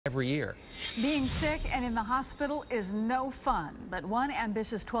every year. Being sick and in the hospital is no fun, but one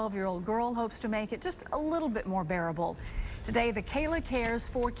ambitious 12-year-old girl hopes to make it just a little bit more bearable. Today, the Kayla Cares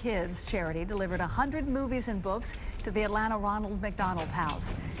for Kids charity delivered 100 movies and books to the Atlanta Ronald McDonald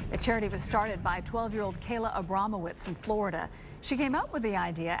House. The charity was started by 12-year-old Kayla Abramowitz from Florida. She came up with the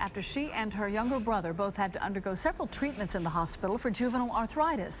idea after she and her younger brother both had to undergo several treatments in the hospital for juvenile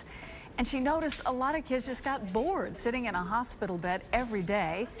arthritis. And she noticed a lot of kids just got bored sitting in a hospital bed every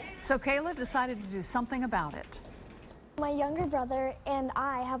day. So Kayla decided to do something about it. My younger brother and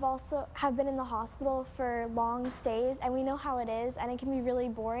I have been in the hospital for long stays, and we know how it is, and it can be really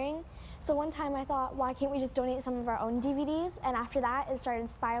boring. So one time I thought, why can't we just donate some of our own DVDs? And after that, it started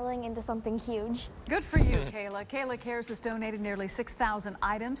spiraling into something huge. Good for you, Kayla. Kayla Cares has donated nearly 6,000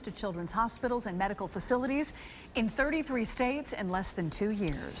 items to children's hospitals and medical facilities in 33 states in less than 2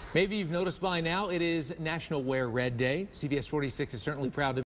 years. Maybe you've noticed by now it is National Wear Red Day. CBS 46 is certainly proud to